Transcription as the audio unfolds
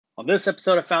On this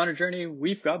episode of Founder Journey,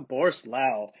 we've got Boris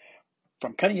Lau.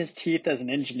 From cutting his teeth as an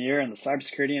engineer in the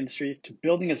cybersecurity industry to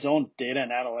building his own data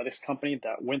and analytics company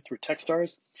that went through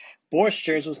Techstars, Boris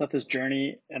shares with us his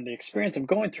journey and the experience of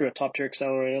going through a top-tier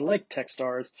accelerator like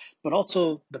Techstars, but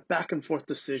also the back and forth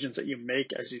decisions that you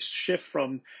make as you shift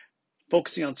from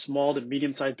focusing on small to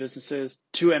medium-sized businesses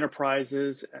to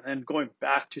enterprises, and then going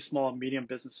back to small and medium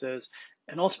businesses,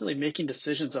 and ultimately making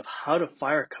decisions of how to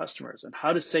fire customers and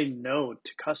how to say no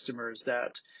to customers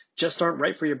that just aren't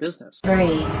right for your business. 3,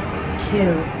 2,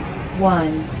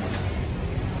 1.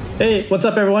 Hey, what's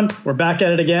up, everyone? We're back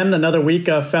at it again. Another week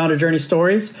of Founder Journey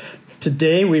Stories.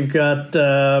 Today, we've got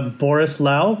Boris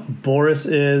Lau. Boris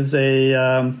is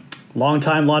a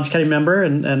longtime Launch Academy member,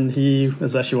 and he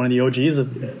was actually one of the OGs,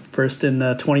 first in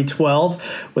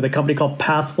 2012 with a company called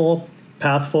Pathful.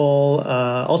 Pathful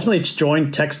ultimately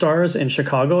joined Techstars in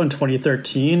Chicago in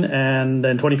 2013, and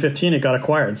in 2015 it got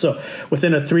acquired. So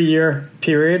within a 3-year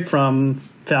period from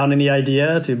founding the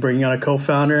idea to bringing on a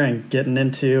co-founder and getting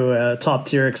into a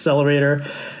top-tier accelerator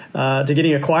to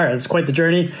getting acquired, it's quite the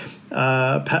journey.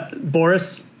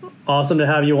 Boris, awesome to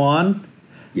have you on.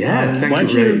 Yeah,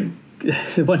 thank you.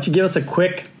 Why don't you give us a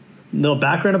quick little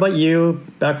background about you,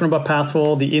 background about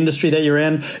Pathful, the industry that you're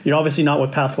in. You're obviously not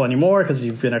with Pathful anymore because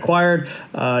you've been acquired.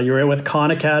 You're with Khan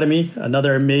Academy,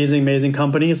 another amazing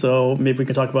company. So maybe we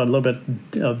can talk about a little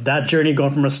bit of that journey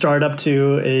going from a startup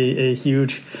to a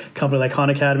huge company like Khan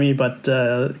Academy. But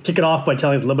kick it off by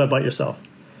telling us a little bit about yourself.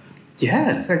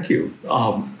 Yeah, thank you.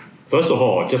 First of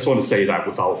all, I just want to say that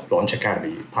without Launch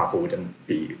Academy, Pathful wouldn't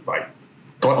be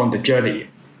got on the journey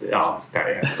that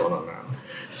I have gone on now.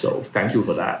 So thank you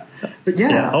for that. But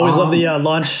always love the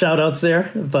launch shout outs there.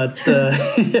 But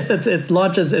it's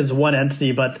launch is one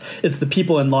entity, but it's the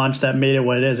people in launch that made it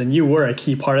what it is. And you were a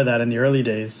key part of that in the early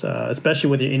days, especially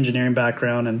with your engineering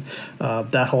background and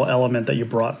that whole element that you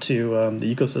brought to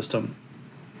the ecosystem.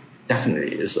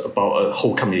 Definitely, it's about a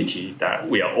whole community that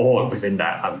we are all within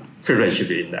that. I'm privileged to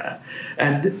be in that.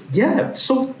 And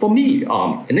so for me,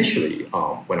 initially,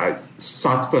 when I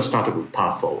first started with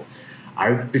Pathful,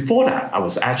 before that, I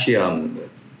was actually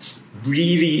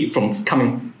really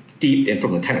coming deep in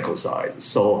from the technical side.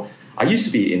 So I used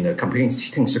to be in the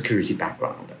computing security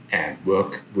background and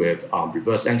work with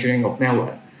reverse engineering of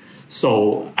malware.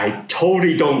 So I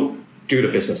totally don't do the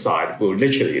business side. We'll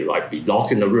literally be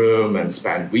locked in a room and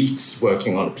spend weeks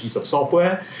working on a piece of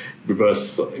software,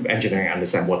 reverse engineering,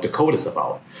 understand what the code is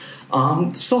about.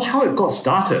 So how it got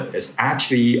started is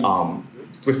actually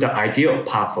with the idea of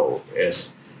Pathful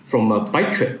is from a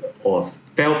bike trip or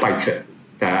failed bike trip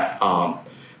that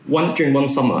during one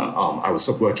summer I was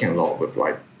working a lot with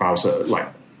web browsers.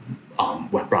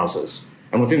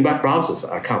 And within web browsers,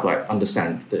 I kind of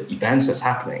understand the events that's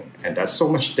happening, and there's so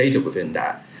much data within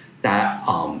that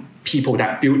people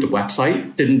that built the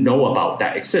website didn't know about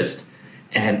that exist.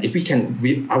 And if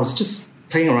I was just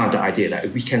playing around the idea that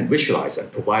if we can visualize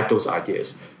and provide those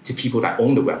ideas to people that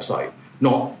own the website,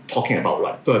 not talking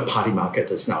about third-party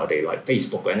marketers nowadays like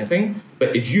Facebook or anything,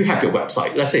 but if you have your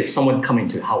website, let's say if someone coming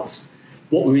to the house,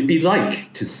 what would it be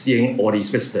like to seeing all these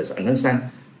visitors and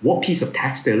understand what piece of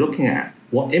text they're looking at,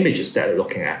 what images they're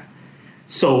looking at.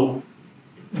 So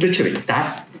literally,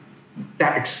 that's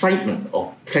that excitement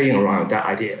of playing around with that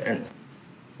idea and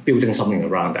building something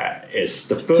around that is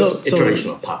the first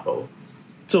iteration of Pathful.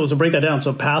 So to break that down,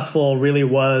 so Pathful really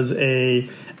was a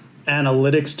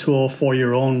analytics tool for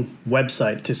your own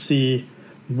website to see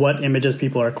what images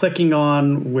people are clicking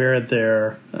on, where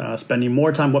they're spending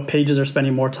more time, what pages are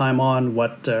spending more time on,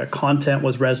 what content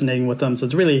was resonating with them. So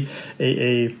it's really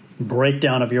a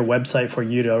breakdown of your website for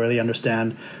you to really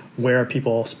understand where are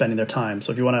people spending their time.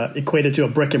 So if you want to equate it to a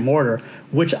brick and mortar,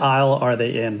 which aisle are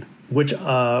they in? Which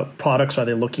products are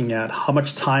they looking at? How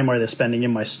much time are they spending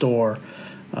in my store?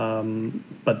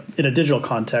 But in a digital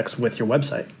context with your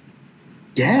website.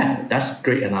 Yeah, that's a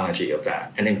great analogy of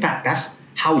that. And in fact, that's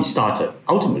how we started.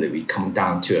 Ultimately, we come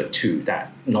down to a tool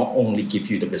that not only gives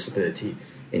you the visibility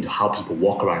into how people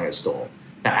walk around your store,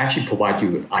 but actually provide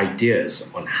you with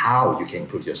ideas on how you can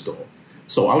improve your store.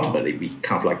 So ultimately, we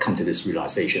kind of come to this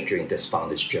realization during this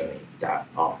founder's journey that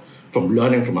from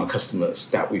learning from our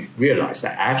customers that we realized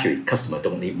that actually customers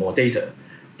don't need more data.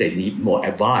 They need more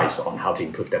advice on how to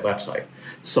improve their website.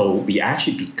 So we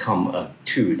actually become a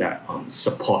tool that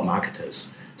support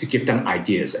marketers to give them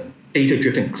ideas and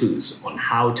data-driven clues on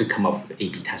how to come up with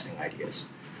A/B testing ideas.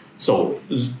 So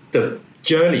the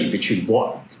journey between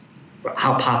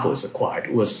how Pathful is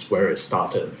acquired was where it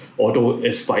started. Although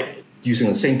it's using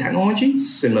the same technology,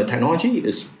 similar technology,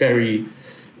 is very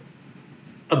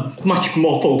much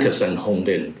more focused and honed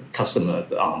in customer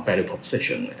value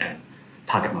proposition and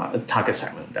target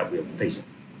segment that we're facing.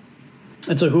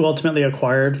 And so who ultimately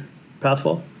acquired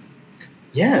Pathful?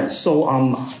 Yeah, so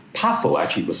Pathful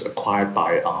actually was acquired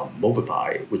by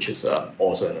Mobify, which is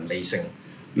also an amazing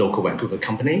local Vancouver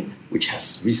company, which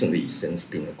has recently since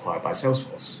been acquired by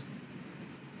Salesforce.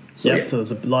 So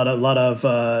there's a lot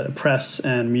of press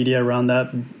and media around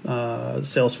that.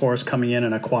 Salesforce coming in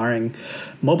and acquiring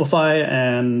Mobify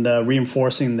and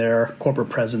reinforcing their corporate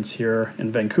presence here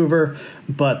in Vancouver.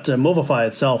 But Mobify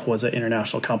itself was an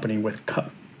international company with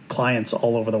clients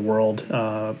all over the world.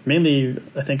 Mainly,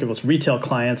 I think it was retail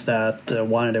clients that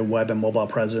wanted a web and mobile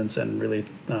presence and really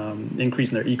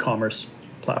increasing their e-commerce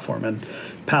platform. And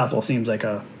Pathful seems like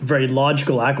a very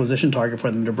logical acquisition target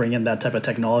for them to bring in that type of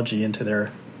technology into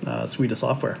their suite of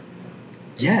software.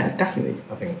 Yeah, definitely.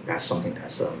 I think that's something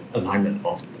that's alignment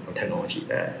of technology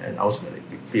there, and ultimately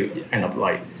we end up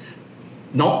like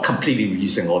not completely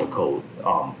reusing all the code,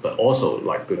 but also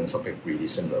like building something really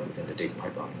similar within the data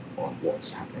pipeline on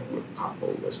what's happening with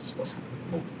Pathful versus what's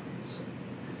happening with Mobify. So,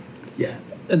 yeah.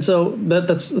 And so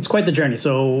that's quite the journey.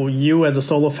 So you, as a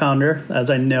solo founder, as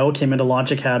I know, came into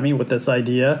Launch Academy with this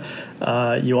idea.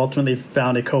 You ultimately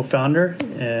found a co-founder,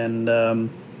 and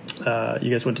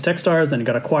you guys went to Techstars, then you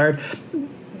got acquired.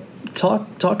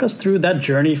 Talk us through that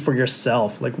journey for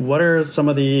yourself. Like, what are some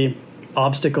of the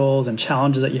obstacles and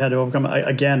challenges that you had to overcome?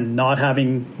 Again, not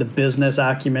having the business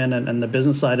acumen and the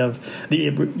business side of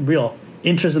the real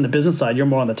interest in the business side. You're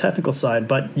more on the technical side,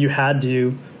 but you had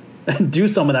to do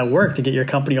some of that work to get your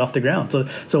company off the ground.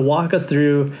 So walk us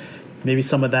through maybe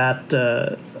some of that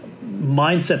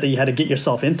mindset that you had to get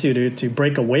yourself into to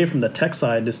break away from the tech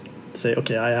side, just say,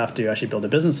 okay, I have to actually build a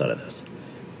business out of this.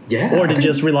 Yeah. Or to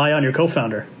just rely on your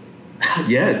co-founder.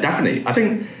 Yeah, definitely. I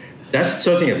think there's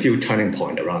certainly a few turning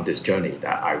points around this journey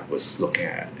that I was looking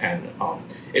at. And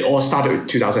it all started in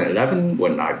 2011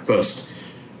 when I first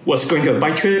was going to a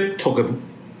bike trip, took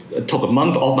a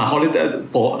month off my holiday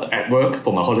at work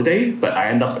for my holiday, but I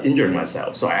ended up injuring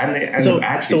myself. So I ended up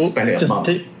actually spending a month.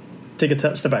 Take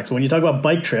a step back. So when you talk about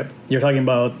bike trip, you're talking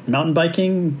about mountain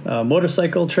biking,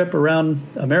 motorcycle trip around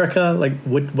America. Like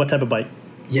what type of bike?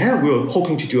 Yeah, we were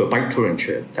hoping to do a bike touring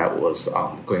trip that was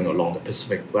going along the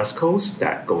Pacific West Coast,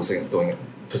 that going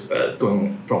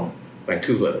from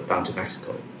Vancouver down to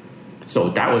Mexico. So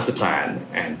that was the plan.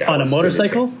 And that on a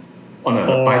motorcycle? On a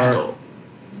bicycle.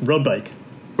 Road bike?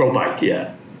 Road bike,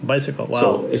 yeah. Bicycle, wow.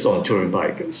 So it's on a touring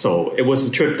bike. So it was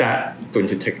a trip that going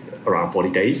to take around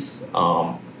 40 days.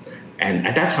 And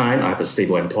at that time, I have a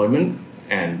stable employment,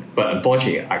 but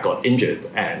unfortunately, I got injured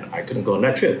and I couldn't go on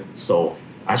that trip. So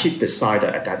I actually decided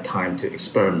at that time to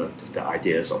experiment with the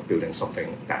ideas of building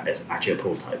something that is actually a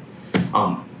prototype.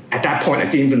 At that point, I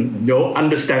didn't even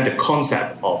understand the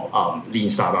concept of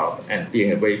lean startup and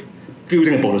building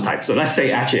a prototype. So let's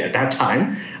say actually at that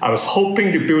time, I was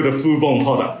hoping to build a full-blown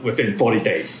product within 40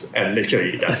 days, and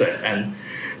literally that's it. And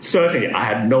certainly, I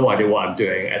had no idea what I'm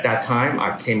doing. At that time,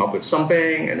 I came up with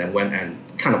something and then went and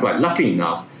kind of like lucky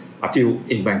enough, I feel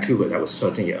in Vancouver, there was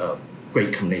certainly a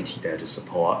great community there to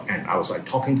support. And I was like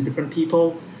talking to different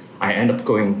people. I ended up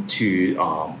going to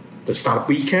the startup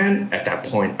weekend. At that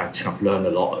point, I kind of learned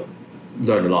a lot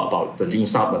about the lean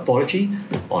startup methodology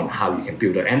on how you can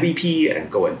build an MVP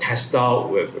and go and test out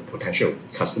with potential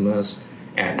customers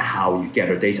and how you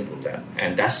gather data from them.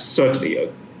 And that's certainly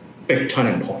a big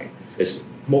turning point. It's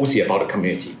mostly about the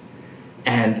community.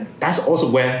 And that's also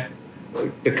where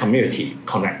the community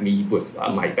connect me with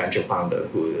my venture founder,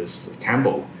 who is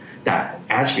Campbell, that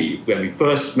actually when we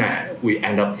first met, we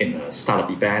end up in a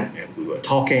startup event and we were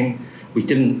talking. We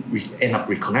didn't end up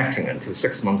reconnecting until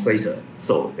 6 months later.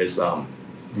 So it's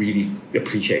really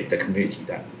appreciate the community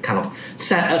that kind of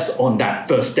set us on that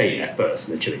first date at first,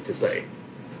 literally to say.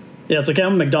 Yeah, so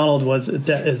Campbell McDonald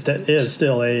is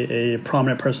still a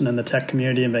prominent person in the tech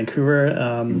community in Vancouver.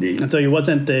 And so he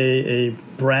wasn't a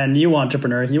brand new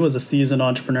entrepreneur. He was a seasoned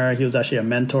entrepreneur. He was actually a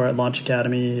mentor at Launch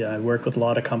Academy. I worked with a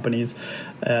lot of companies.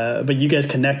 But you guys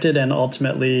connected and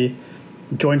ultimately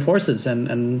joined forces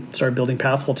and started building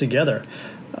Pathful together.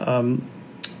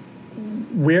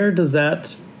 Where does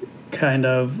that kind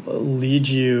of lead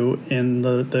you in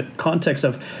the context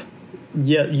of,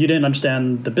 yeah, you didn't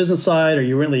understand the business side, or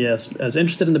you weren't really as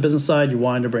interested in the business side. You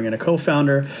wanted to bring in a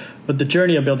co-founder, but the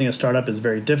journey of building a startup is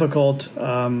very difficult.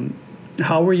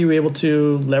 How were you able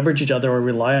to leverage each other or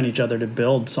rely on each other to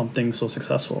build something so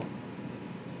successful?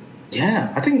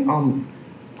 Yeah, I think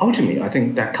ultimately, I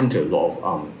think that comes to a lot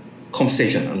of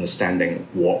conversation, understanding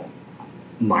what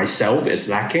myself is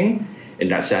lacking. In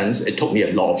that sense, it took me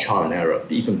a lot of trial and error,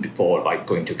 even before like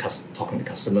going to talking to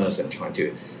customers and trying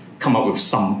to come up with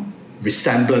some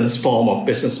resemblance form of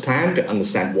business plan to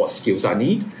understand what skills I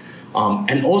need.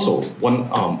 And also one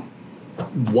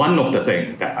of the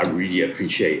things that I really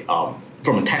appreciate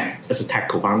as a tech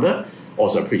co-founder,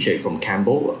 also appreciate from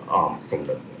Campbell,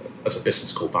 as a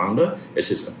business co-founder, is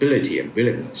his ability and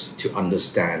willingness to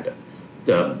understand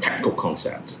the technical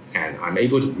concept. And I'm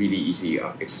able to really easily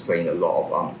explain a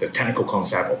lot of the technical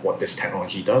concept of what this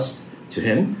technology does to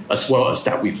him, as well as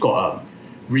that we've got a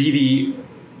really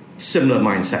similar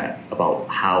mindset about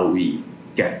how we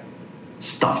get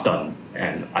stuff done.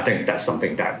 And I think that's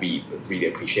something that we really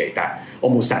appreciate, that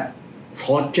almost that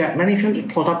project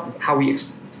management, product, how we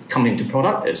come into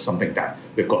product is something that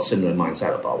we've got similar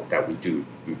mindset about, that we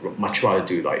much rather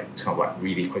do like kind of like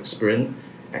really quick sprint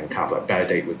and kind of like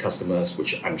validate with customers,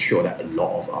 which I'm sure that a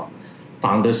lot of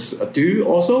founders do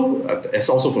also. It's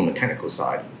also from the technical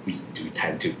side, we do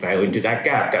tend to fall into that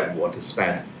gap that we want to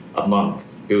spend a month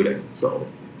building. So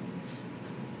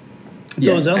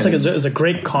it sounds like it's a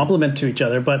great complement to each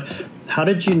other, but how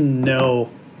did you know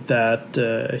that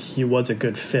he was a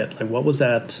good fit? Like, what was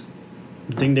that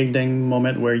ding, ding, ding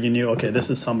moment where you knew, okay, this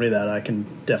is somebody that I can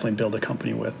definitely build a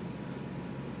company with?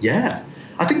 Yeah,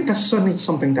 I think that's certainly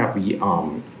something that we,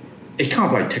 it kind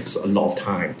of like takes a lot of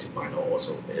time to find out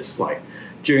also. It's like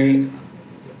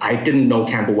I didn't know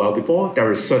Campbell well before.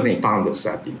 There is certainly founders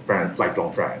that have been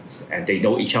lifelong friends, and they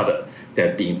know each other.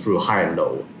 They've been through high and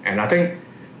low. And I think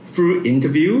through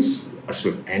interviews, as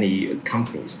with any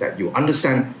companies, that you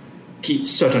understand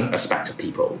certain aspects of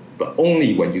people, but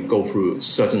only when you go through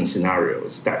certain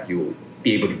scenarios that you'll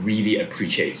be able to really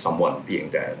appreciate someone being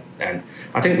there. And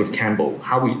I think with Campbell,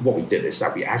 what we did is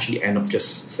that we actually end up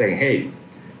just saying, hey,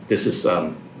 this is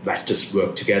let's just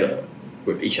work together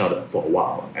with each other for a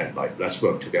while, and like let's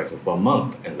work together for a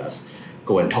month, and let's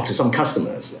go and talk to some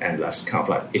customers, and let's kind of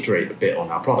like iterate a bit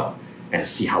on our product and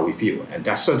see how we feel. And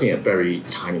that's certainly a very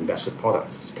time-invested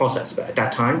process. But at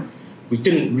that time, we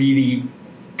didn't really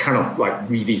kind of like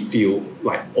really feel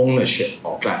like ownership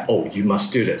of that, oh, you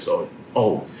must do this, or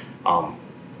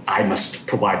I must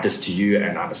provide this to you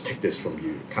and I must take this from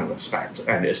you kind of aspect.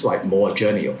 And it's like more a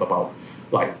journey of about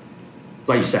like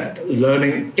you said,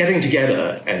 learning, getting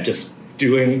together and just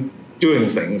doing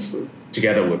things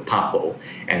together with Pathful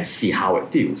and see how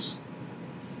it feels.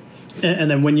 And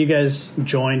then when you guys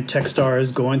joined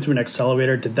Techstars, going through an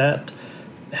accelerator, did that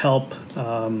help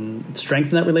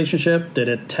strengthen that relationship? Did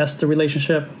it test the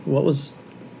relationship? What was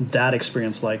that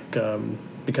experience like?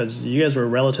 Because you guys were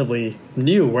relatively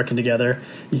new working together.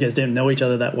 You guys didn't know each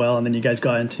other that well, and then you guys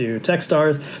got into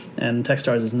Techstars, and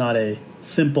Techstars is not a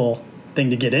simple thing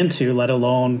to get into, let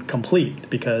alone complete,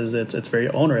 because it's very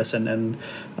onerous, and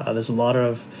there's a lot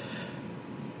of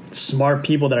smart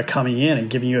people that are coming in and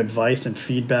giving you advice and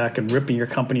feedback and ripping your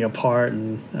company apart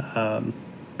and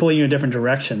pulling you in different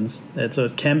directions. So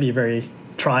it can be very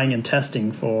trying and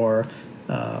testing for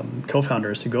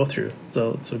co-founders to go through.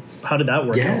 So how did that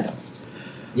work out?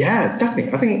 Yeah,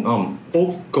 definitely. I think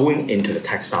both going into the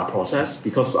Techstars process,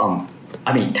 because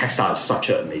Techstars is such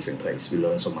an amazing place. We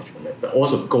learn so much from it. But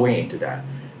also going into that,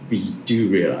 we do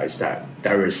realize that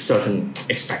there is certain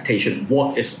expectation.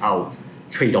 What is our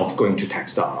trade-off going to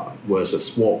Techstars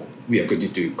versus what we are going to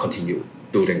do, continue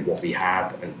building what we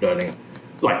have and learning,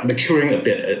 like maturing a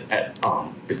bit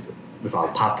with our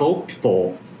Pathful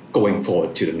before going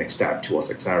forward to the next step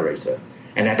towards Accelerator.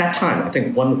 And at that time, I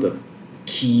think one of the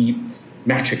key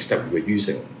metrics that we were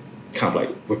using kind of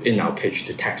like within our pitch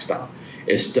to Techstars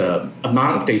is the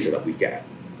amount of data that we get.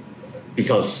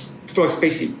 Because first,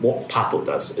 basically what Pathful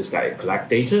does is that it collects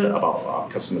data about our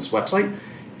customer's website,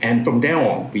 and from there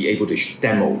on, we're able to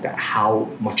demo that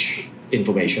how much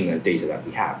information and data that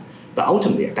we have. But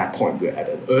ultimately, at that point, we're at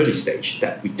an early stage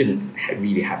that we didn't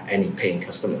really have any paying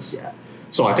customers yet.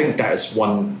 So I think that is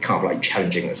one kind of like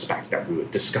challenging aspect that we were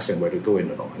discussing where to go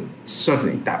in or not. And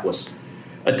certainly that was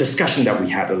a discussion that we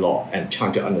had a lot, and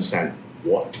trying to understand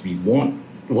what do we want?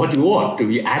 What do we want? Do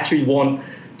we actually want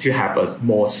to have a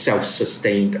more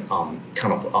self-sustained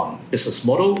kind of business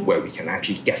model where we can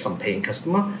actually get some paying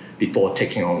customer before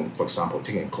taking on, for example,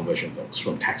 taking conversion notes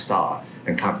from Techstars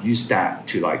and kind of use that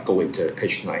to like go into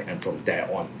pitch night and from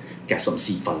there on get some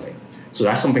seed funding. So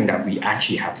that's something that we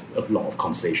actually have a lot of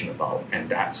conversation about, and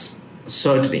that's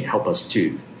certainly help us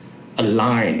to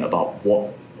align about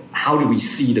how do we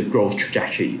see the growth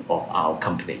trajectory of our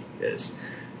company is.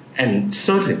 And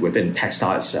certainly within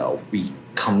Techstars itself, we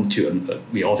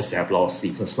obviously have a lot of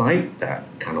sleepless nights that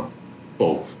kind of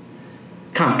both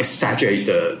kind of exaggerate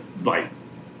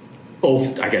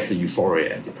both, I guess, the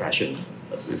euphoria and depression,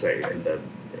 as we say,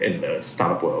 in the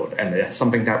startup world. And that's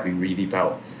something that we really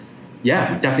felt, we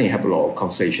definitely have a lot of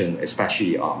conversation,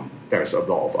 especially there's a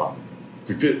lot of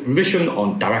revision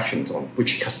on directions on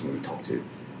which customer we talk to.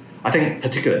 I think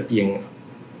particularly being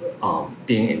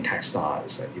in Techstar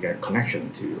is that you get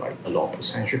connection to like a lot of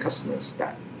potential customers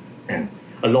and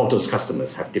a lot of those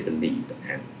customers have different needs,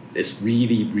 and it's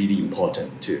really, really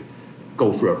important to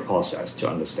go through a process to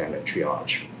understand and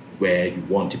triage where you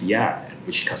want to be at and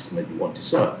which customer you want to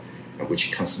serve and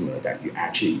which customer that you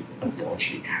actually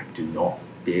unfortunately have to not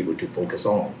be able to focus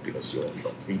on because you only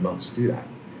got 3 months to do that.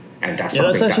 And that's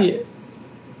something that's actually,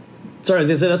 sorry, I was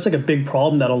going to say, that's like a big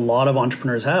problem that a lot of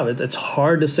entrepreneurs have. It's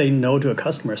hard to say no to a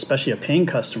customer, especially a paying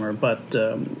customer. But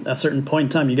at a certain point in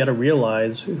time, you got to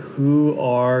realize who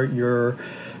are your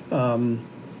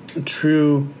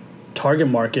true target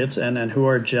markets and who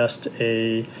are just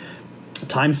a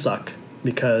time suck,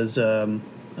 because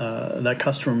that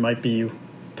customer might be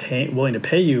willing to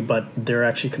pay you, but they're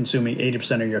actually consuming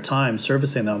 80% of your time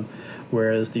servicing them,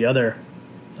 whereas the other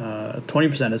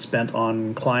 20% is spent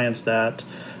on clients that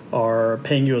are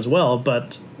paying you as well,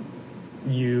 but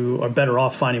you are better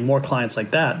off finding more clients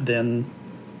like that than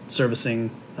servicing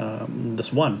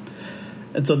this one.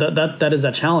 And so that is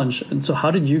that challenge. And so how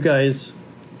did you guys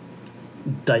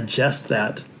digest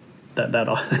that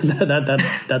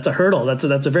that's a hurdle. That's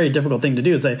a very difficult thing to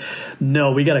do. Say,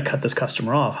 no, we got to cut this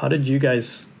customer off. How did you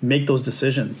guys make those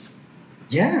decisions?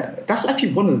 Yeah, that's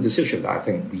actually one of the decisions that I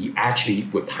think we actually,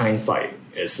 with hindsight,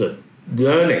 is a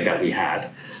learning that we had.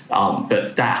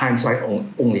 But that hindsight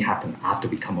only happened after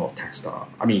we come off Techstar.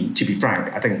 I mean, to be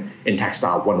frank, I think in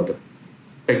Techstar, one of the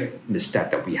big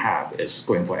missteps that we have is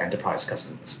going for enterprise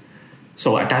customers.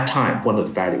 So at that time, one of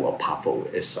the value of Pathful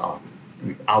is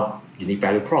our unique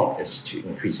value prop is to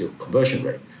increase your conversion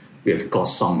rate. We have got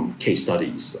some case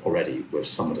studies already with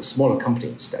some of the smaller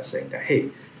companies that saying that, hey,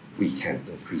 we can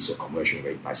increase your conversion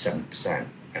rate by 7%.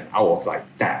 And out of like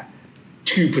that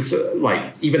 2%,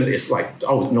 like even it's like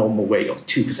our normal rate of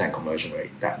 2% conversion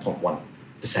rate, that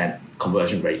 0.1%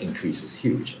 conversion rate increase is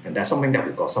huge. And that's something that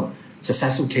we've got some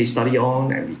successful case study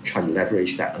on, and we try to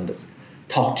leverage that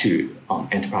talk to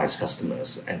enterprise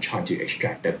customers and try to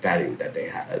extract that value that they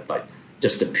have, like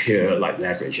just the pure like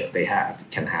leverage that they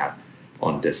can have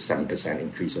on this 7%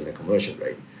 increase in the conversion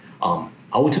rate.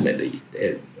 Ultimately,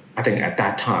 I think at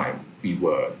that time we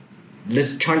were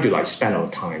trying to like spend our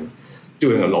time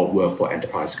doing a lot of work for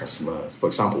enterprise customers. For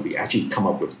example, we actually come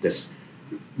up with this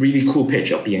really cool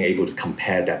pitch of being able to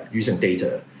compare that using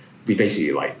data. We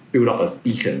basically like build up a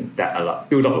beacon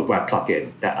build up a web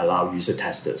plugin that allow user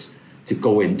testers to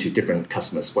go into different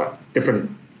customers'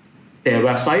 their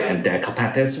website and their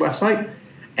competitors' website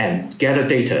and gather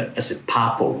data as if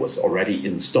Pathful was already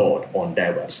installed on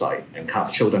their website and kind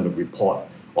of show them a report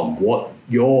on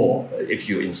if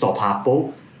you install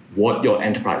Pathful, what your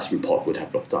enterprise report would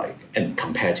have looked like and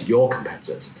compared to your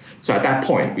competitors. So at that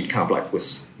point, we kind of like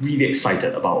was really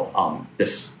excited about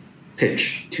this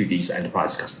pitch to these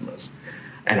enterprise customers.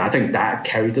 And I think that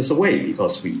carried us away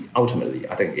because we ultimately,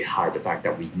 I think it highlighted the fact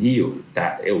that we knew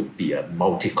that it would be a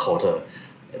multi-quarter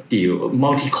deal,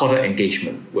 multi-quarter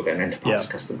engagement with an enterprise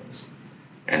customers.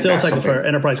 And sales cycles for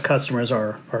enterprise customers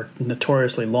are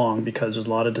notoriously long because there's a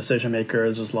lot of decision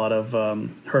makers, there's a lot of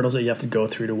hurdles that you have to go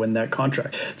through to win that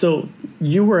contract. So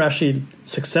you were actually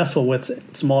successful with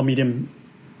small, medium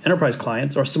enterprise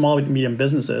clients or small, medium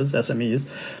businesses, SMEs,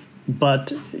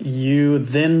 but you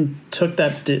then took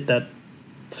that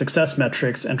success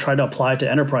metrics and tried to apply to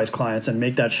enterprise clients and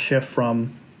make that shift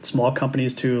from small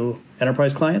companies to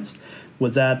enterprise clients.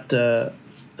 Was that a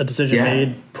decision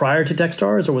made prior to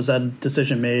Techstars, or was that a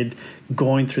decision made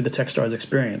going through the Techstars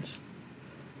experience?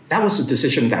 That was a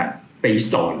decision that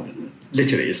based on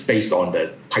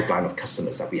the pipeline of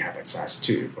customers that we have access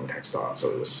to from Techstars. So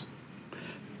it was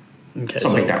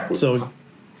something So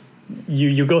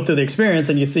you go through the experience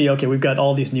and you see, okay, we've got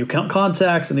all these new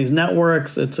contacts and these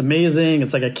networks. It's amazing.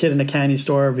 It's like a kid in a candy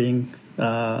store being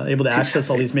able to access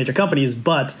all these major companies,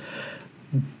 but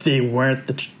they weren't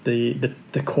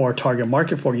the core target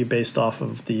market for you based off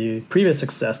of the previous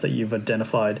success that you've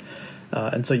identified.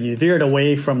 And so you veered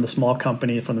away from the small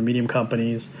companies, from the medium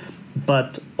companies,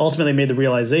 but ultimately made the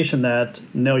realization that,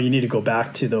 no, you need to go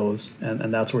back to those.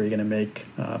 And that's where you're going to make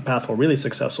Pathful really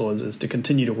successful is to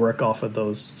continue to work off of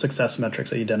those success metrics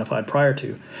that you identified prior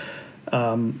to.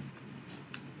 And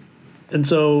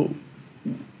so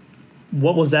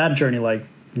what was that journey like,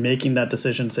 making that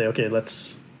decision to say, okay,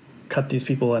 let's cut these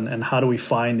people and how do we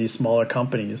find these smaller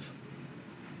companies?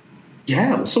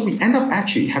 Yeah, so we end up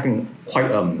actually having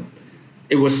quite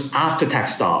it was after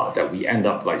Techstar that we end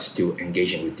up like still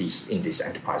engaging with in this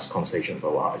enterprise conversation for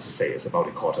a while. As you say, it's about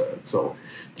a quarter. So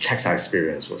the Techstar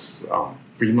experience was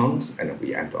 3 months, and then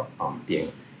we end up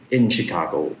being in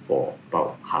Chicago for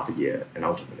about half a year, and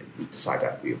ultimately we decided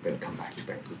that we were going to come back to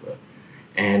Vancouver.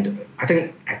 And I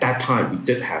think at that time, we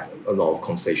did have a lot of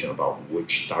conversation about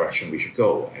which direction we should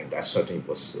go. And that certainly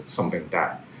was something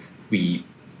that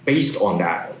based on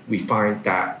that, we find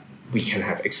that we can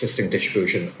have existing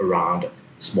distribution around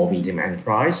small, medium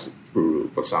enterprise through,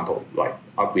 for example,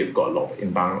 we've got a lot of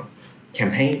inbound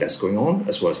campaign that's going on,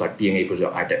 as well as being able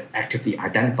to actively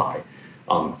identify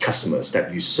customers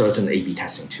that use certain A/B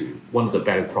testing to. One of the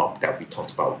value prop that we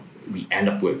talked about, we end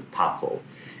up with Pathful,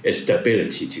 is the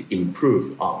ability to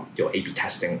improve your A/B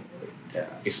testing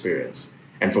experience.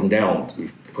 And from there on, we,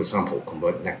 for example,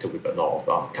 connected with a lot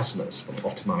of customers from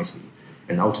Optimizely,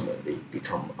 and ultimately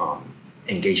become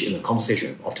engaged in a conversation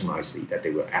with Optimizely that they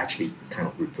were actually kind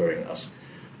of referring us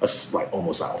as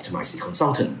almost an Optimizely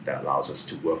consultant that allows us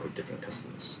to work with different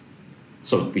customers.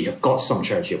 So we have got some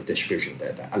strategy of distribution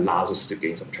there that allows us to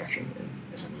gain some traction in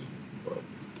SME.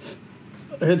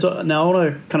 So now I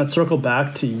want to kind of circle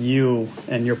back to you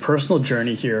and your personal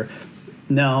journey here.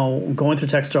 Now, going through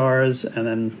Techstars and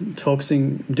then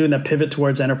doing that pivot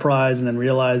towards enterprise, and then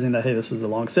realizing that, hey, this is a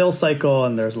long sales cycle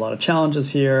and there's a lot of challenges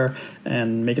here,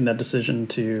 and making that decision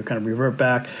to kind of revert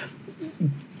back.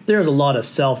 There's a lot of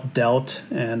self-doubt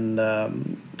and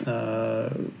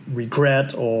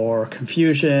regret or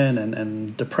confusion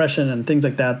and depression and things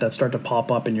like that start to pop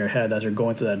up in your head as you're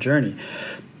going through that journey.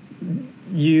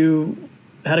 You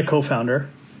had a co-founder.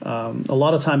 A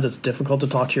lot of times it's difficult to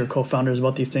talk to your co-founders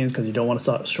about these things because you don't want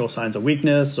to show signs of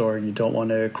weakness, or you don't want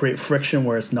to create friction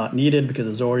where it's not needed because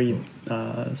there's already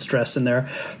stress in there.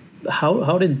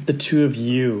 How did the two of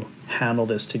you handle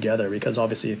this together? Because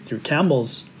obviously through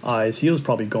Campbell's eyes, he was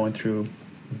probably going through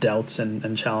doubts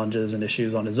and challenges and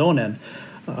issues on his own end.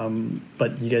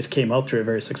 But you guys came out through it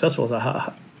very successful.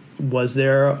 So was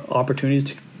there opportunities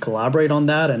to collaborate on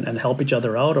that and help each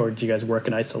other out, or did you guys work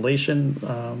in isolation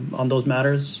on those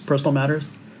matters, personal matters?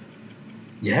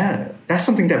 Yeah, that's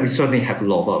something that we certainly have a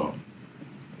lot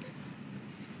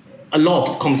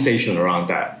of conversation around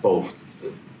that. Both.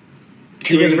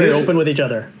 So you guys are very open with each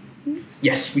other.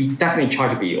 Yes, we definitely try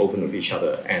to be open with each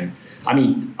other, and I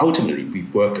mean, ultimately, we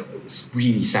work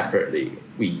really separately.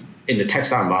 In the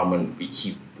Techstars environment,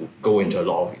 he will go into a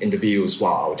lot of interviews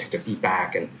while I'll take the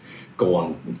feedback and go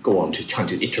on to trying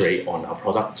to iterate on our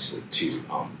product to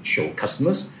show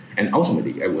customers. And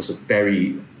ultimately,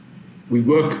 we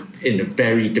work in a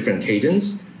very different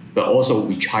cadence, but also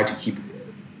we try to keep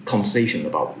conversation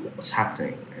about what's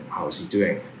happening and how is he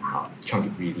doing, and trying to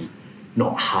really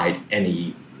not hide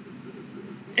any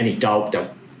doubt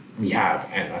that we have.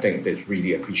 And I think they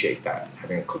really appreciate that,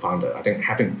 having a co-founder. I think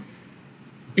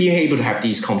being able to have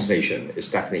these conversations is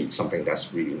definitely something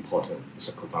that's really important as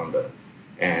a co-founder.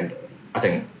 And I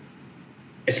think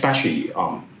especially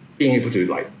being able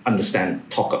to understand,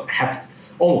 have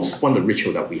almost one of the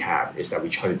ritual that we have is that we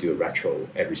try to do a retro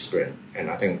every sprint.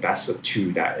 And I think that's a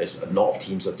tool that is a lot of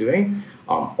teams are doing.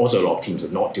 Also a lot of teams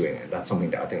are not doing it. That's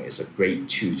something that I think is a great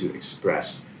tool to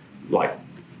express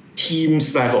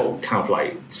teams level, kind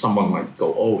of someone might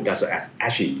go, oh, that's an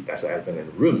elephant in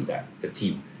the room that the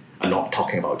team are not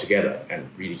talking about together, and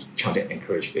really trying to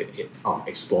encourage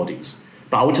explore these.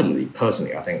 But ultimately,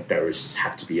 personally, I think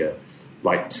have to be a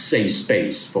safe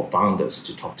space for founders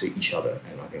to talk to each other,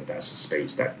 and I think that's a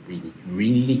space that really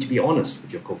need to be honest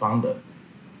with your co-founder.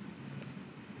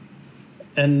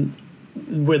 And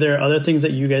were there other things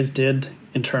that you guys did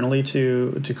internally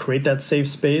to create that safe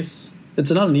space? It's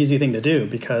not an easy thing to do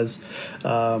because,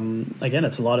 again,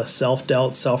 it's a lot of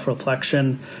self-doubt,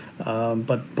 self-reflection,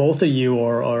 but both of you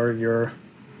or your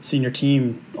senior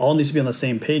team all needs to be on the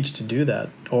same page to do that,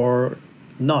 or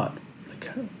not.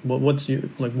 What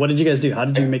did you guys do? How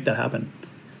did you make that happen?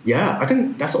 Yeah, I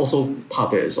think that's also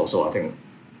part of it. Is also, I think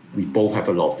we both have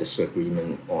a lot of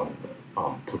disagreement on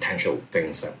potential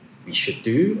things that we should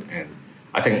do, and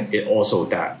I think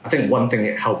one thing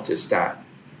it helped is that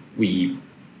we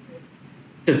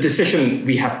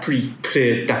have pretty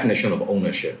clear definition of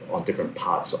ownership on different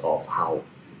parts of how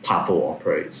Pathful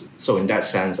operates. So in that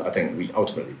sense, I think we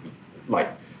ultimately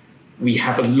we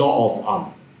have a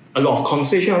lot of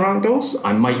conversation around those.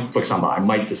 For example, I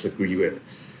might disagree with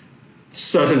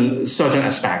certain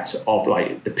aspects of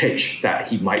the pitch that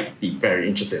he might be very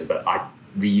interested in, but I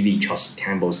really trust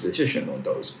Campbell's decision on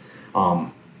those.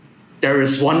 There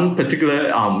is one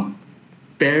particular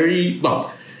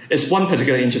it's one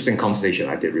particular interesting conversation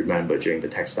I did remember during the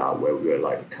Techstars where we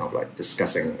were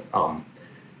discussing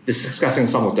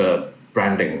some of the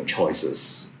branding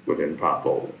choices within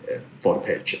Pathful for the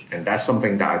pitch, and that's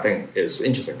something that I think is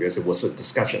interesting because it was a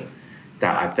discussion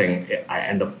that I think I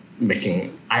end up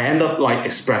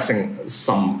expressing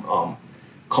some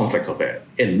conflict of it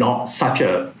in not such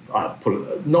a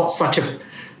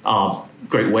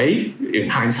great way in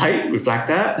hindsight, reflect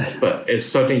that, but it's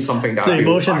certainly something that So I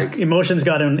feel emotions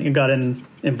got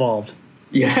involved.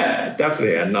 Yeah,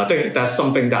 definitely. And I think that's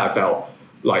something that I felt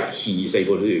like he's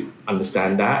able to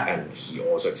understand that, and he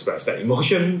also expressed that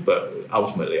emotion. But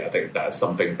ultimately, I think that's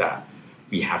something that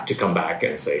we have to come back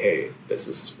and say, hey, this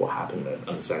is what happened, and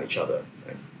understand each other,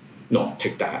 and not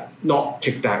take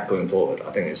that going forward.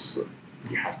 I think it's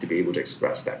you have to be able to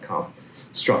express that kind of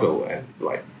struggle and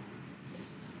like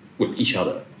with each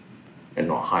other and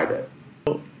not hide it.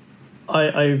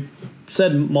 I've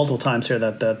said multiple times here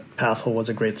that Pathful was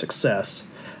a great success,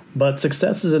 but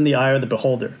success is in the eye of the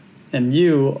beholder. And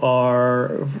you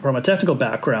are from a technical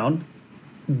background.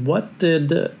 What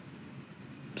did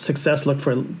success look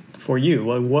for you?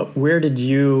 Where did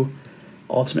you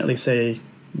ultimately say,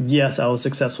 yes, I was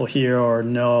successful here, or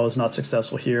no, I was not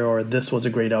successful here, or this was a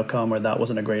great outcome, or that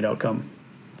wasn't a great outcome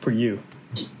for you?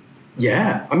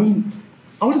 Yeah, I mean,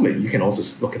 ultimately, you can also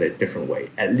look at it a different way,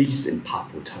 at least in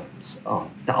Pathful terms.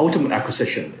 The ultimate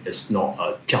acquisition is not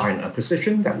a giant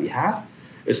acquisition that we have.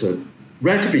 It's a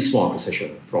relatively small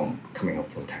acquisition from coming up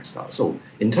from Techstars. So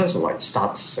in terms of like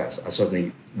startup success, I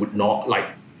certainly would not like,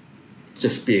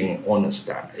 just being honest,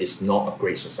 that it's not a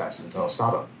great success in terms of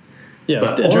startup. Yeah,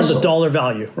 but in terms of dollar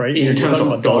value, right? In terms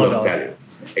of dollar value,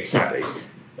 exactly.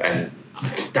 And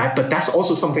but that's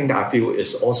also something that I feel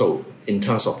is also in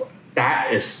terms of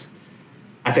that is,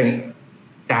 I think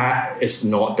that is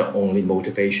not the only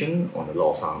motivation on a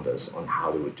lot of founders on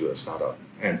how they would do a startup.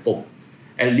 And for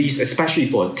at least, especially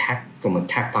from a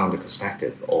tech founder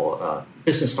perspective or a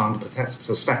business founder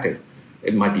perspective,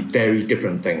 it might be very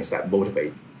different things that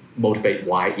motivate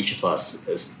why each of us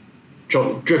is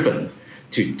driven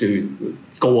to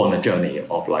go on a journey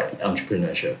of like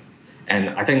entrepreneurship. And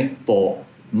I think for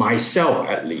myself,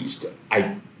 at least,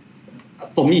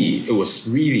 for me, it was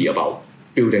really about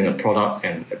building a product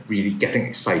and really getting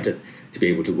excited to be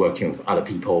able to work with other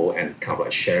people and kind of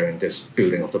like sharing this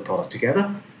building of the product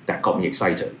together. That got me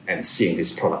excited, and seeing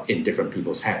this product in different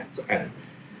people's hands. And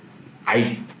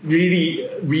I really,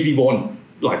 really want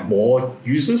like more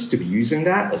users to be using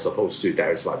that, as opposed to there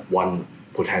is like one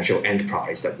potential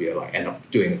enterprise that we are like end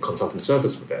up doing a consultant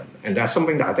service with them. And that's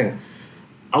something that I think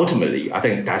ultimately, I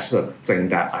think that's the thing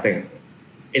that I think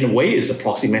in a way is a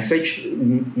proxy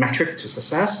metric to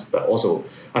success, but also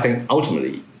I think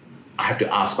ultimately I have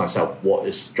to ask myself what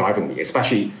is driving me,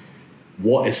 especially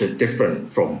what is it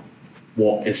different from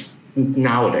what is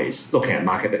nowadays looking at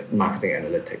marketing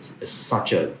analytics is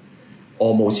such a,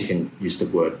 almost you can use the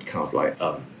word kind of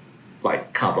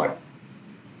like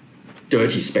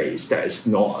dirty space. There is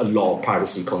not a lot of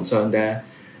privacy concern there.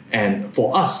 And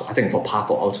for us, I think for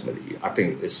Pathful ultimately, I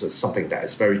think this is something that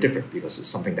is very different because it's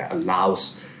something that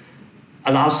allows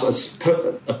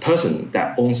a person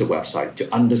that owns a website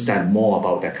to understand more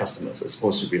about their customers as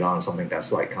opposed to rely on something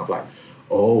that's like kind of like,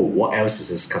 oh, what else does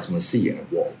this customer see and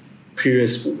what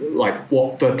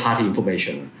third-party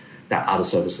information that other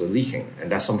services are leaking.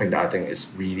 And that's something that I think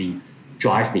is really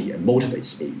drive me and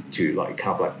motivates me to like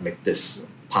kind of like make this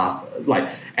path,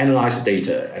 like analyze the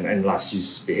data and analyze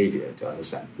users' behavior to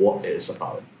understand what it is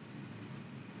about.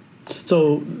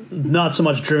 So not so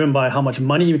much driven by how much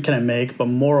money can I make, but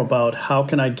more about how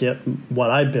can I get what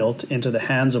I built into the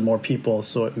hands of more people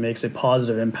so it makes a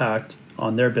positive impact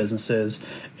on their businesses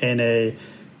in a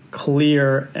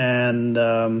clear and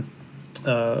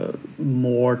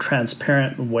more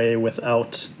transparent way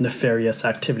without nefarious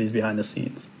activities behind the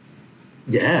scenes.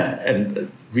 Yeah,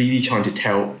 and really trying to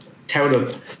tell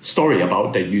the story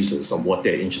about their users and what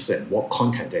they're interested in, what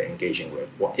content they're engaging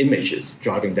with, what images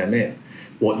driving them in,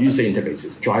 what user interface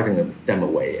is driving them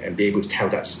away, and be able to tell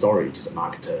that story to the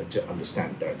marketer to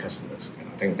understand their customers. And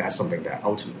I think that's something that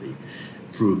ultimately,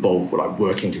 through both like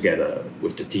working together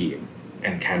with the team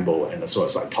and Campbell, and as well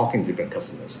as like talking to different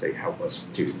customers, they help us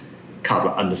to kind of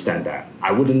like understand that.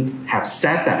 I wouldn't have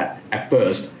said that at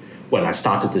first when I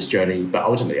started this journey, but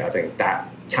ultimately I think that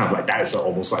kind of like that is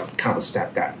almost like kind of a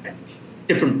step that at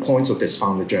different points of this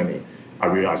founder journey, I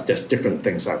realized there's different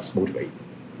things that motivate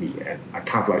me, and I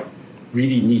kind of like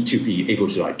really need to be able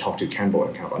to like talk to Campbell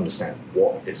and kind of understand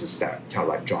what is this that kind of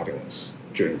like driving us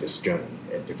during this journey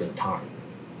at different time.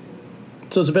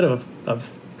 So it's a bit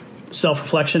of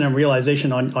self-reflection and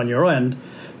realization on your end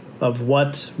of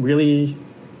what really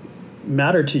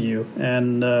mattered to you,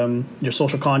 and your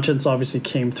social conscience obviously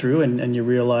came through, and you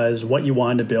realized what you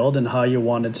wanted to build and how you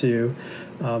wanted to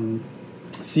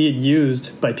see it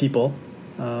used by people,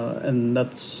 and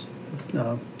that's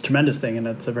tremendous thing, and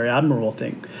it's a very admirable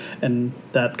thing. And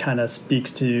that kind of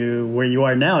speaks to where you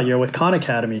are now. You're with Khan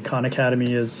Academy. Khan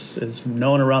Academy is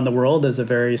known around the world as a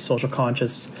very social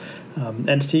conscious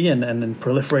entity and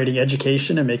proliferating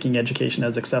education and making education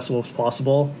as accessible as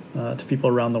possible to people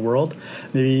around the world.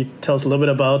 Maybe tell us a little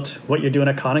bit about what you're doing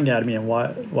at Khan Academy and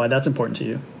why that's important to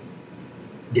you.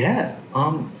 Yeah.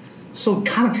 So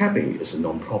Khan Academy is a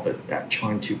nonprofit that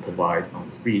trying to provide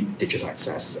free digital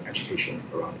access to education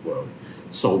around the world.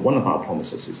 So one of our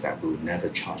promises is that we will never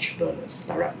charge learners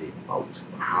directly about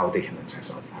how they can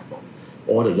access our platform.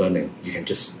 All the learning, you can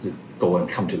just go and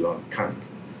come to learn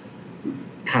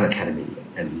Khan Academy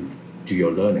and do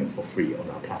your learning for free on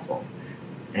our platform.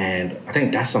 And I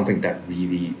think that's something that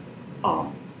really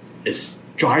is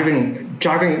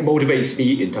motivates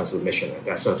me in terms of the mission. And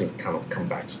that certainly kind of comes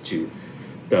back to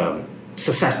the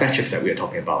success metrics that we are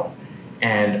talking about.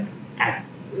 And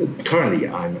currently,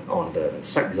 I'm on the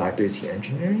site reliability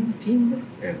engineering team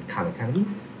in Khan Academy,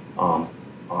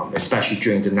 especially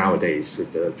during the nowadays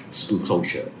with the school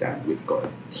closure that we've got a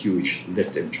huge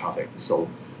lift in traffic. So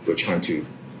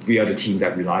we are the team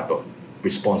that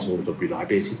responsible for the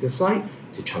reliability of the site,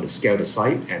 to try to scale the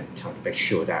site and try to make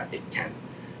sure that it can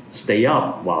stay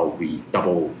up while we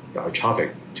double our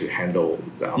traffic to handle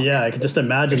the... Yeah, I can just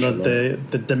imagine that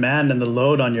the demand and the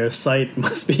load on your site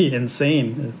must be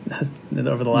insane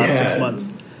over the last 6 months.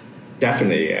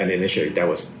 Definitely, and initially there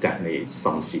was definitely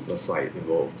some sleepless night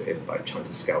involved in trying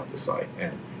to scale up the site,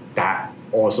 and that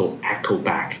also echoed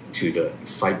back to the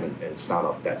excitement in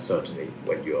startup that certainly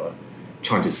when you're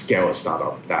trying to scale a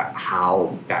startup, that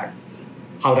how that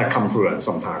comes through, and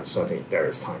sometimes certainly there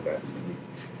is time that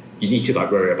you need to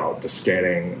worry about the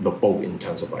scaling, both in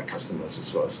terms of customers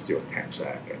as well as your tech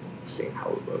stack and seeing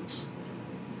how it works.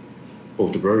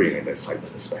 Both the worrying and the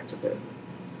excitement aspect of it.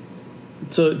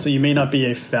 So you may not be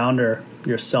a founder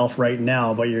yourself right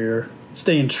now, but you're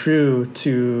staying true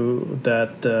to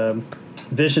that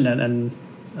vision and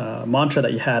mantra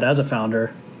that you had as a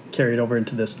founder, carried over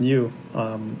into this new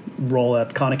role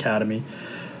at Khan Academy.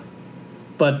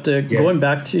 But going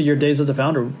back to your days as a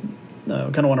founder, I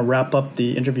kind of want to wrap up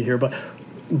the interview here, but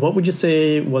what would you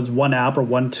say was one app or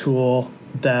one tool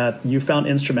that you found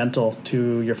instrumental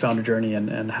to your founder journey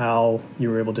and how you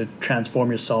were able to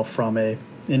transform yourself from an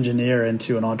engineer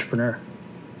into an entrepreneur?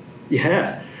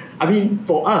 Yeah. I mean,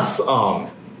 for us,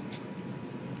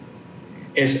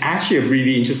 it's actually a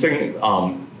really interesting,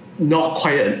 not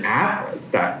quite an app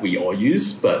that we all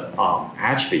use, but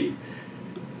actually,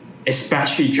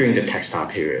 especially during the textile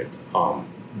period,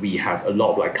 we have a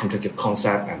lot of complicated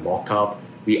concept and mock-up.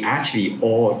 We actually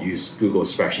all use Google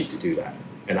Spreadsheet to do that.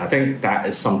 And I think that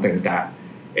is something that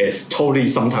is totally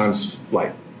sometimes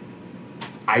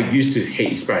I used to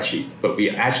hate spreadsheet, but we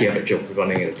actually have a joke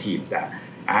running in a team that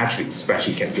actually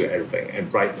spreadsheet can do everything.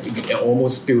 And it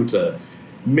almost built a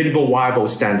minimal viable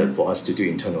standard for us to do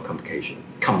internal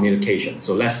communication.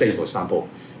 So let's say, for example,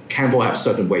 Campbell have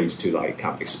certain ways to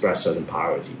express certain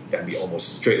priority, then we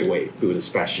almost straight away build a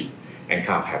spreadsheet and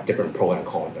kind of have different pro and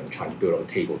cons and trying to build a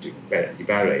table to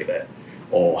evaluate it.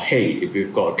 Or, hey, if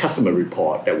we've got a customer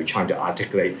report that we're trying to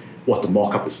articulate what the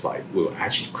mock-up is like, we'll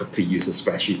actually quickly use a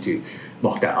spreadsheet to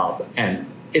mock that up. And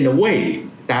in a way,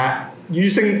 that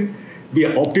we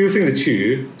are abusing the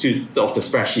tool of the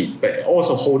spreadsheet, but it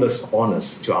also hold us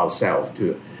honest to ourselves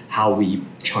to how we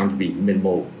trying to be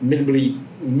minimal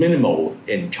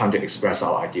in trying to express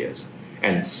our ideas.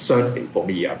 And certainly for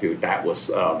me, I feel that was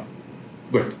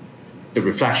with the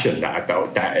reflection that I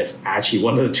felt that is actually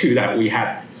one of the two that we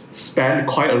had spent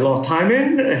quite a lot of time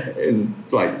in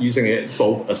using it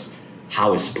both as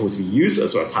how it's supposed to be used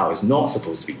as well as how it's not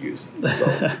supposed to be used.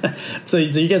 So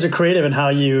you guys are creative in how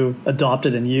you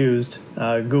adopted and used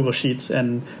Google Sheets,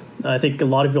 and I think a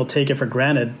lot of people take it for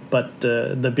granted, but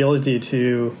the ability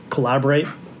to collaborate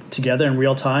together in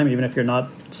real time, even if you're not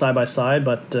side by side,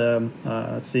 but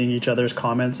seeing each other's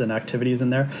comments and activities in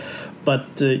there.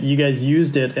 But you guys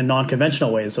used it in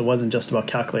non-conventional ways. So it wasn't just about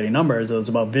calculating numbers. It was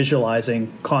about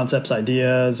visualizing concepts,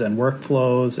 ideas, and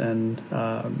workflows, and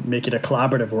make it a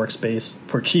collaborative workspace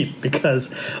for cheap. Because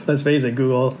let's face it,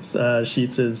 Google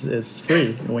Sheets is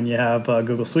free when you have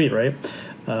Google Suite, right?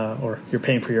 Or you're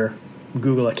paying for your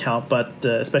Google account. But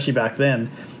especially back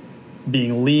then,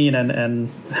 being lean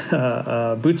and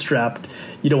bootstrapped,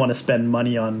 you don't want to spend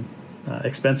money on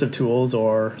expensive tools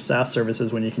or SaaS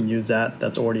services when you can use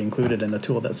that's already included in the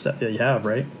tool that you have,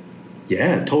 right?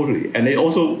 Yeah, totally. And it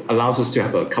also allows us to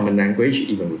have a common language,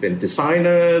 even within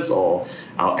designers or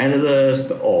our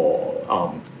analysts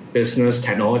or business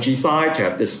technology side, to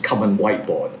have this common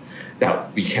whiteboard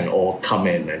that we can all come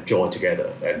in and join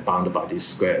together and bounded by these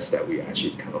squares that we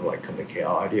actually kind of like communicate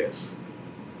our ideas.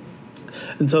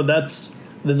 And so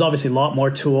there's obviously a lot more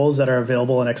tools that are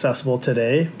available and accessible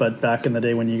today, but back in the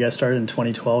day when you guys started in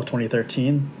 2012,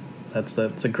 2013, that's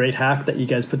a great hack that you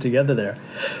guys put together there.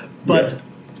 But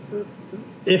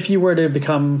if you were to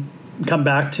come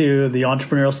back to the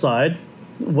entrepreneurial side,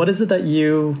 what is it that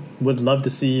you would love to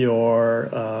see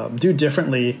or do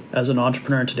differently as an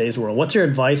entrepreneur in today's world? What's your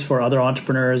advice for other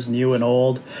entrepreneurs, new and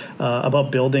old,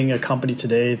 about building a company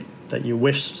today that you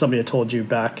wish somebody had told you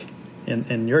back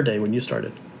in your day when you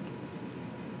started?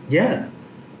 Yeah.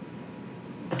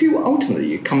 I feel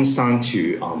ultimately it comes down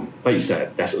to, like you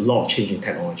said, there's a lot of changing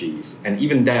technologies. And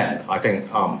even then, I think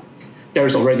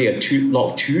there's already a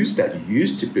lot of tools that you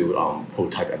use to build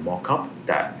prototype and mock-up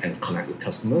and connect with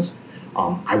customers.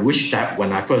 I wish that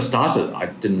when I first started, I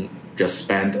didn't just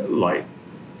spend like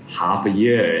half a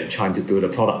year trying to build a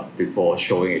product before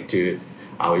showing it to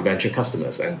our eventual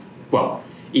customers. And well,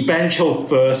 eventual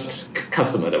first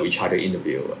customer that we tried to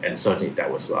interview, and certainly that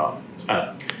was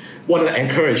one of the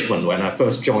encouragement when I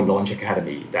first joined Launch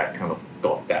Academy, that kind of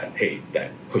got that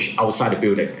push outside the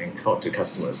building and got to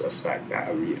customers aspect that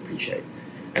I really appreciate.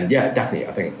 And yeah, definitely,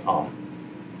 I think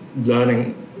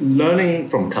learning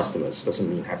from customers doesn't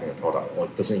mean having a product, or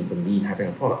doesn't even mean having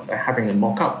a product. Having a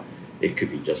mock-up, it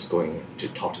could be just going to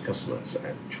talk to customers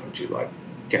and trying to like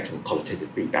get some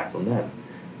qualitative feedback from them.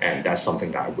 And that's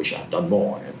something that I wish I'd done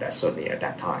more. And that's certainly at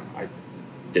that time, I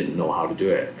didn't know how to do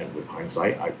it. And with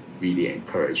hindsight, I really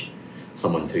encourage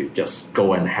someone to just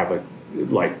go and have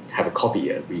a coffee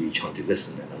and really trying to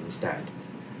listen and understand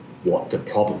what the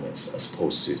problem is, as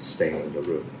opposed to staying in your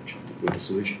room and trying to build a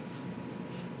solution.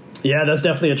 Yeah, that's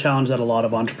definitely a challenge that a lot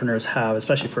of entrepreneurs have,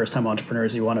 especially first-time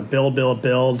entrepreneurs. You want to build.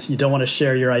 You don't want to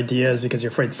share your ideas because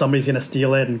you're afraid somebody's going to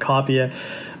steal it and copy it.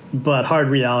 But hard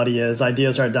reality is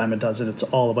ideas are a dime a dozen. It's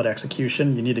all about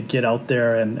execution. You need to get out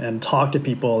there and talk to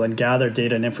people and gather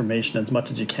data and information as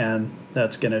much as you can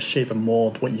that's going to shape and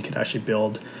mold what you can actually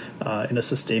build in a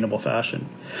sustainable fashion.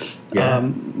 Yeah.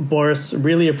 Boris,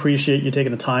 really appreciate you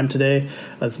taking the time today.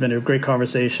 It's been a great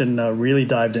conversation. Really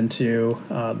dived into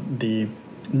the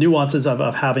nuances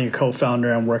of having a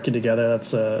co-founder and working together.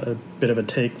 That's a bit of a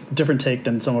different take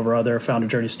than some of our other founder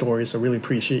journey stories. So really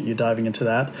appreciate you diving into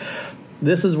that.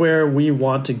 This is where we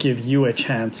want to give you a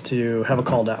chance to have a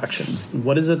call to action.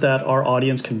 What is it that our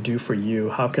audience can do for you?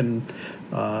 How can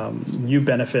you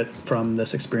benefit from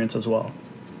this experience as well?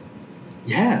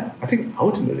 Yeah, I think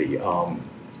ultimately,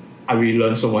 I really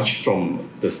learned so much from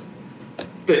the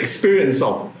experience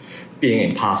of being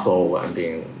in Pathful and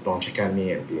being in Launch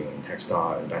Academy and being in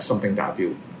Techstar. And that's something that I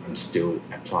feel I'm still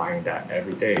applying that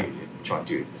every day, trying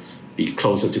to be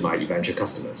closer to my eventual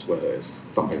customers, whether it's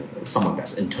someone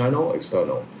that's internal or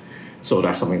external. So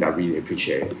that's something that I really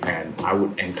appreciate. And I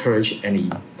would encourage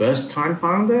any first-time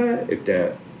founder, if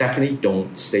they definitely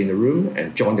don't stay in the room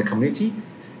and join the community,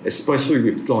 especially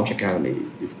with Launch Academy.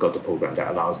 We've got the program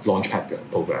that allows Launchpad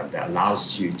program that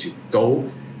allows you to go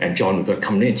and join the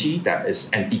community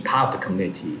and be part of the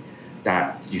community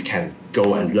that you can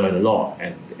go and learn a lot.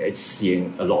 And it's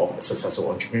seeing a lot of successful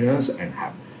entrepreneurs and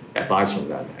have advice from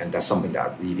them. And that's something that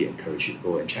I really encourage you to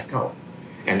go and check out.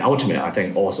 And ultimately, I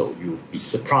think also you'll be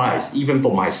surprised, even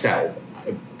for myself.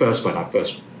 When I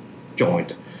first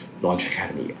joined Launch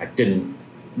Academy, I didn't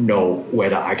know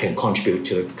whether I can contribute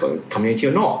to the community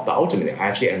or not. But ultimately, I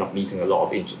actually end up meeting a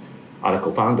lot of other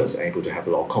co-founders and able to have a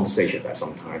lot of conversation that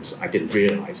sometimes I didn't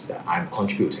realize that I'm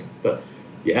contributing. But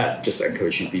yeah, just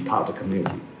encourage you to be part of the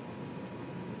community.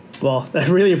 Well, I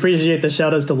really appreciate the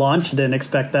shout outs to Launch. Didn't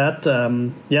expect that.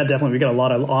 Yeah, definitely. We got a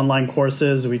lot of online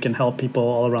courses. We can help people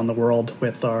all around the world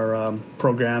with our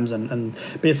programs. And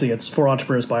basically, it's for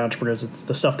entrepreneurs by entrepreneurs. It's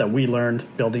the stuff that we learned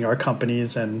building our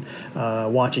companies and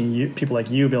watching people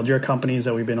like you build your companies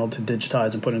that we've been able to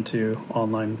digitize and put into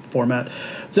online format.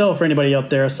 So for anybody out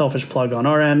there, selfish plug on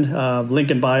our end, link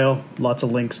in bio, lots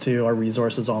of links to our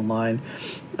resources online.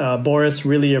 Boris,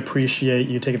 really appreciate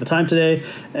you taking the time today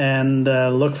and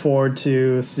look forward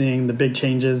to seeing the big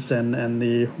changes and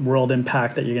the world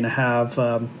impact that you're going to have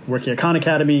working at Khan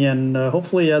Academy and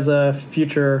hopefully as a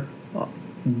future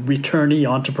returnee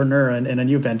entrepreneur in a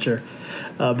new venture.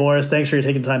 Boris, thanks for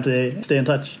taking the time today. Stay in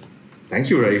touch.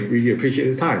 Thank you, Ray. Really appreciate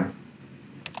the time.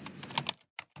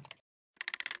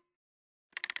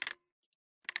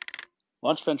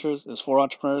 Launch Ventures is for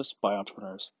entrepreneurs by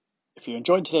entrepreneurs. If you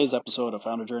enjoyed today's episode of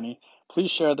Founder Journey,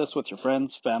 please share this with your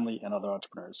friends, family, and other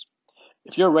entrepreneurs.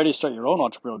 If you're ready to start your own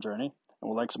entrepreneurial journey and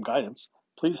would like some guidance,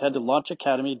 please head to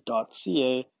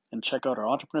launchacademy.ca and check out our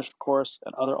entrepreneurship course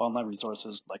and other online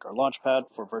resources like our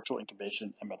Launchpad for virtual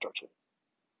incubation and mentorship.